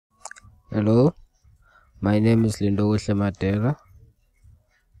Hello, my name is Lindo Matera.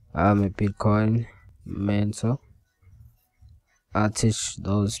 I'm a Bitcoin mentor. I teach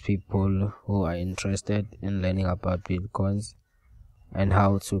those people who are interested in learning about Bitcoins and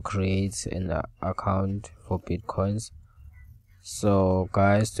how to create an account for Bitcoins. So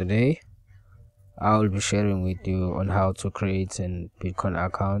guys, today I will be sharing with you on how to create an Bitcoin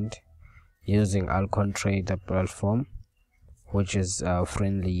account using Altcointrader platform, which is a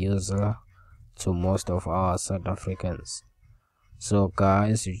friendly user to most of our South Africans. So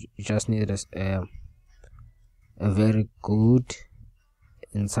guys, you just need a very good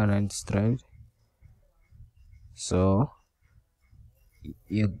internet strength. So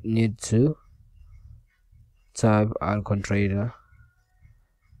you need to type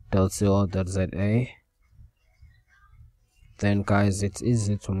altcointrader.co.za. Then guys, it's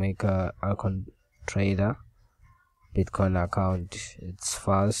easy to make a Altcointrader Bitcoin account. It's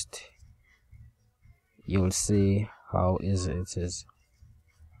fast. You'll see how easy it is.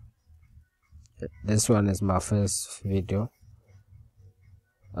 This one is my first video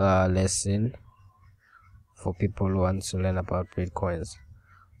lesson for people who want to learn about Bitcoins.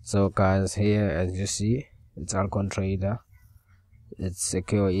 So guys, here as you see, it's Altcointrader. It's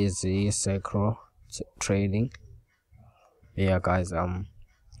secure, easy, secure trading. Yeah guys,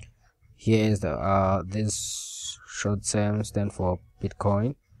 here is the this short term stand for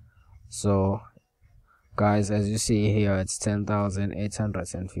Bitcoin. So guys, as you see here, it's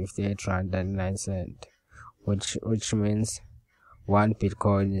 10,858 rand 99 cent, which means one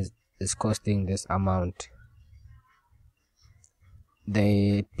Bitcoin is costing this amount.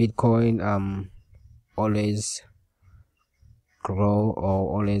 The Bitcoin always grow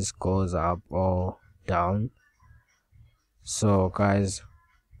or always goes up or down. So guys,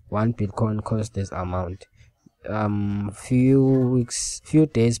 one Bitcoin costs this amount. Few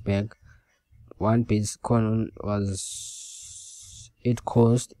days back, one Bitcoin was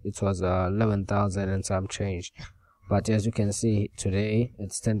 11,000 and some change, but as you can see today,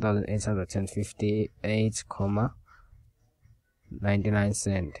 it's 10,858.99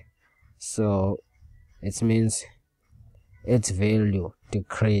 cent. So it means its value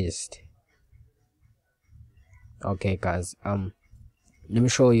decreased. Okay guys, let me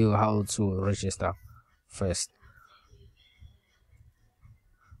show you how to register first.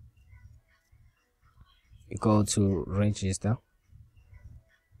 You go to register.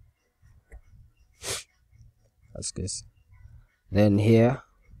 That's this. Then here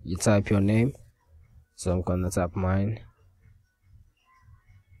you type your name. So I'm gonna type mine.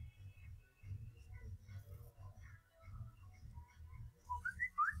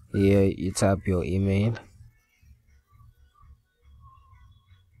 Here you type your email.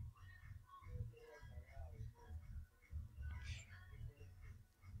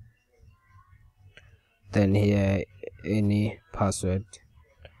 Then here any password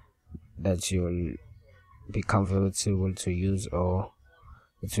that you will be comfortable to use, or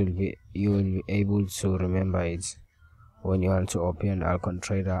you will be able to remember it when you want to open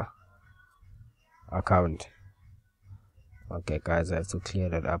Altcointrader account. Okay guys, I have to clear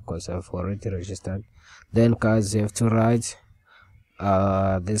that up because I've already registered. Then guys, you have to write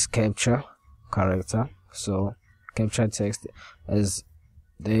this captcha character. So captcha text as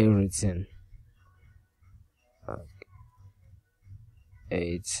they written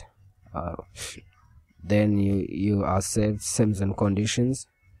 8. Then you accept terms and conditions.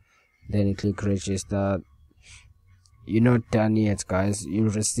 Then you click register. You're not done yet guys. You'll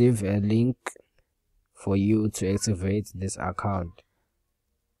receive a link for you to activate this account.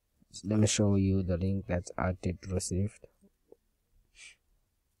 So let me show you the link that I did receive.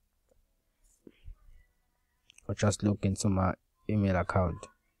 I'll just look into my email account.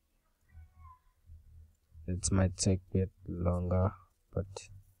 It might take a bit longer, but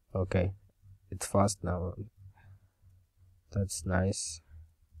okay, it's fast now. That's nice.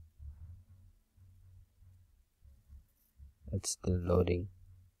 It's still loading.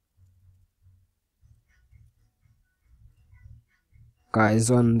 Guys,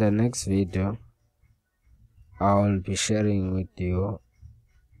 on the next video I will be sharing with you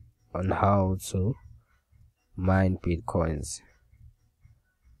on how to mine Bitcoins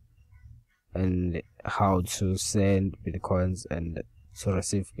and how to send Bitcoins and to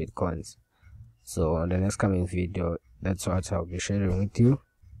receive Bitcoins. So on the next coming video, that's what I'll be sharing with you.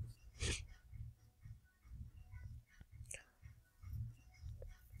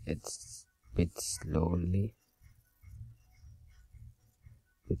 It's a bit slowly.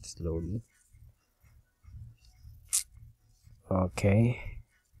 Okay,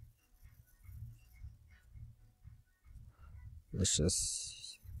 let's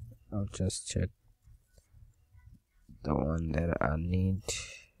just I'll just check the one that I need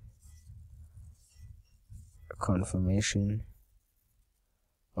confirmation.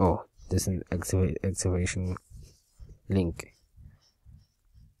 Oh, this is activation link.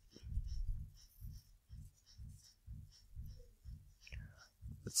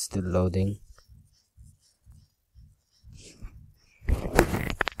 It's still loading.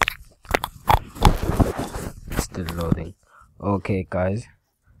 It's still loading. Okay guys,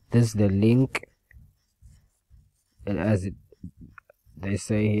 this is the link, and as they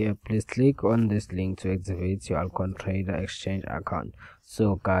say here, please click on this link to activate your Altcointrader exchange account.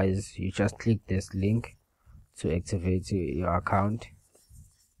 So guys, you just click this link to activate your account.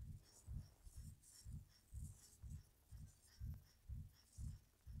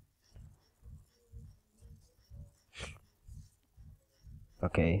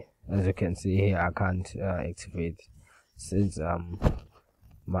 Okay, as you can see here, I can't activate since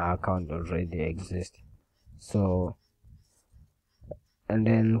my account already exists. So, and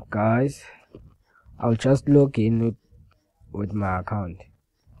then guys, I'll just log in with my account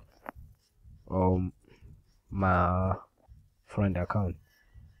or my friend account.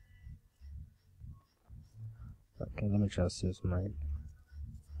 Okay, let me just use mine,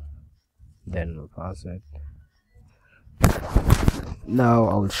 then we'll pass it. Now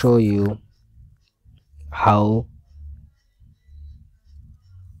I'll show you how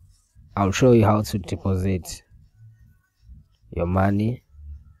to deposit your money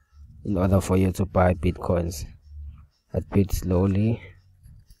in order for you to buy bitcoins. A bit slowly,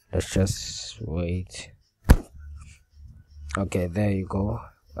 let's just wait. Okay, there you go.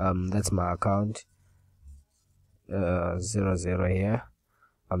 That's my account. 00 here.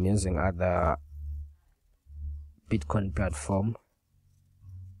 I'm using other Bitcoin platform.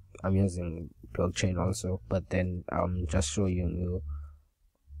 I'm using blockchain also, but then I'm just showing you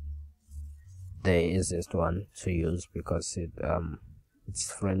the easiest one to use because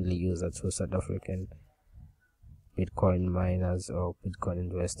it's friendly user to South African Bitcoin miners or Bitcoin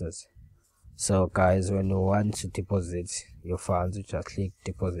investors. So guys, when you want to deposit your funds, you just click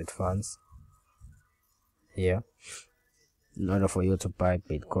deposit funds here in order for you to buy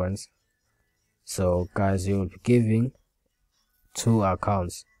bitcoins. So guys, you will be giving 2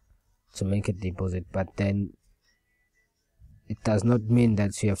 accounts to make a deposit, but then it does not mean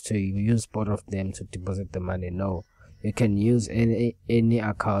that you have to use both of them to deposit the money. No, you can use any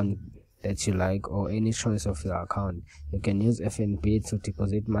account that you like or any choice of your account. You can use FNB to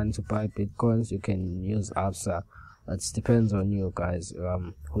deposit money to buy bitcoins. You can use ABSA. It depends on you guys,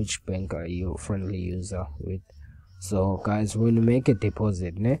 which bank are you friendly user with. So guys, when you make a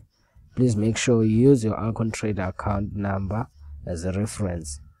deposit, please make sure you use your Altcointrader account number as a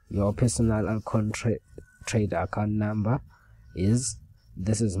reference. Your personal Altcointrader account number is,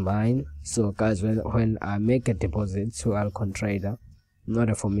 this is mine. So guys, when I make a deposit to Altcointrader, in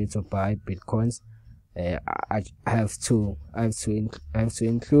order for me to buy bitcoins, I have to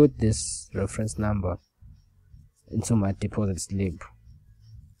include this reference number into my deposit slip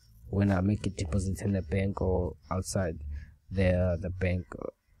when I make a deposit in the bank or outside the bank.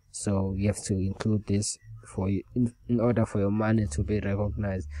 So you have to include this for you in order for your money to be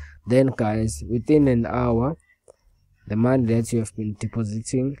recognized. Then guys, within an hour, the money that you have been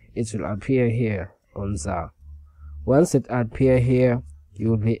depositing, it will appear here on ZAR. Once it appear here, you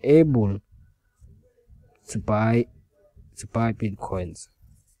will be able to buy bitcoins.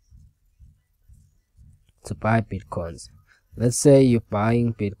 Let's say you're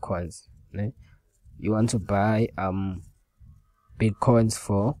buying bitcoins. You want to buy bitcoins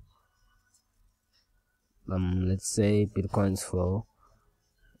for let's say bitcoins for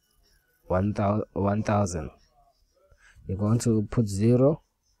 1,000. You're going to put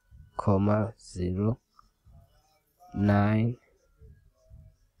 0,09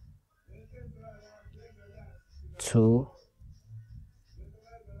 2.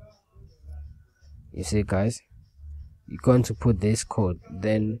 You see guys, you're going to put this code,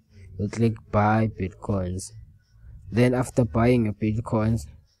 then you click buy bitcoins. Then after buying your bitcoins,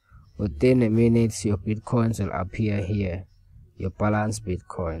 within a minute your bitcoins will appear here, your balance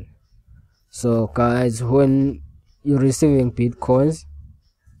bitcoin. So guys, when you're receiving bitcoins,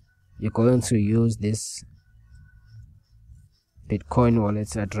 you're going to use this Bitcoin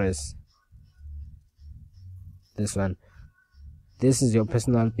wallet address. This one, this is your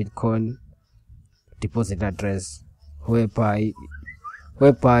personal Bitcoin deposit address, whereby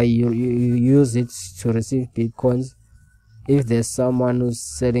you use it to receive bitcoins. If there's someone who's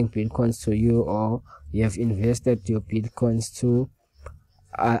selling bitcoins to you, or you have invested your bitcoins to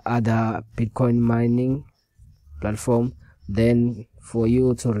other Bitcoin mining platform, then for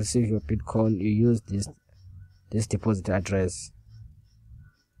you to receive your Bitcoin, you use this deposit address.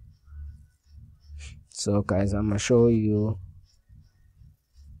 So guys, I'm gonna show you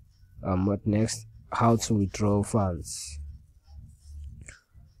what next, how to withdraw funds.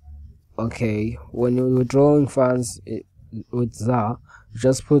 Okay, when you're withdrawing funds with ZA,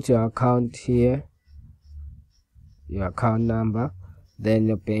 just put your account here, your account number, then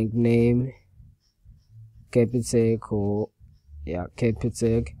your bank name, Capitec or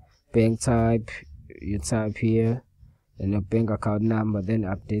Capitec, bank type, you type here, and your bank account number, then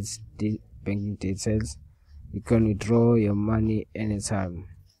updates the banking details. You can withdraw your money anytime.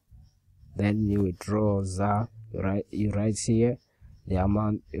 Then you withdraw ZA, you write here the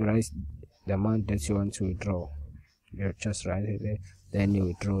amount, the amount that you want to withdraw. You just write it there, then you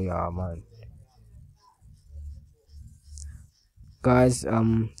withdraw your amount. Guys,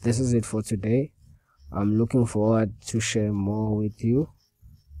 this is it for today. I'm looking forward to share more with you.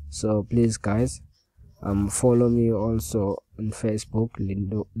 So please guys, follow me also on Facebook,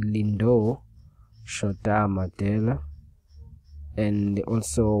 Lindo Shota Madela, and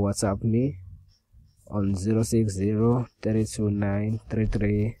also WhatsApp me on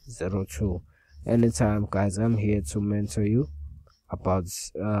 060-329-3302. Anytime guys, I'm here to mentor you about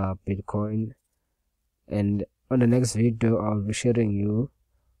Bitcoin, and on the next video I'll be sharing you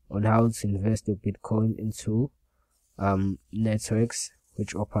on how to invest your Bitcoin into networks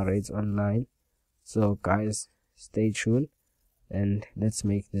which operates online. So guys, stay tuned and let's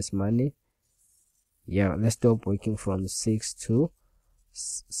make this money. Yeah, let's stop working from 6 to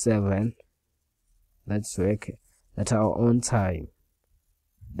 7. Let's work at our own time.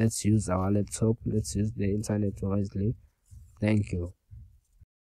 Let's use our laptop, let's use the internet wisely. Thank you.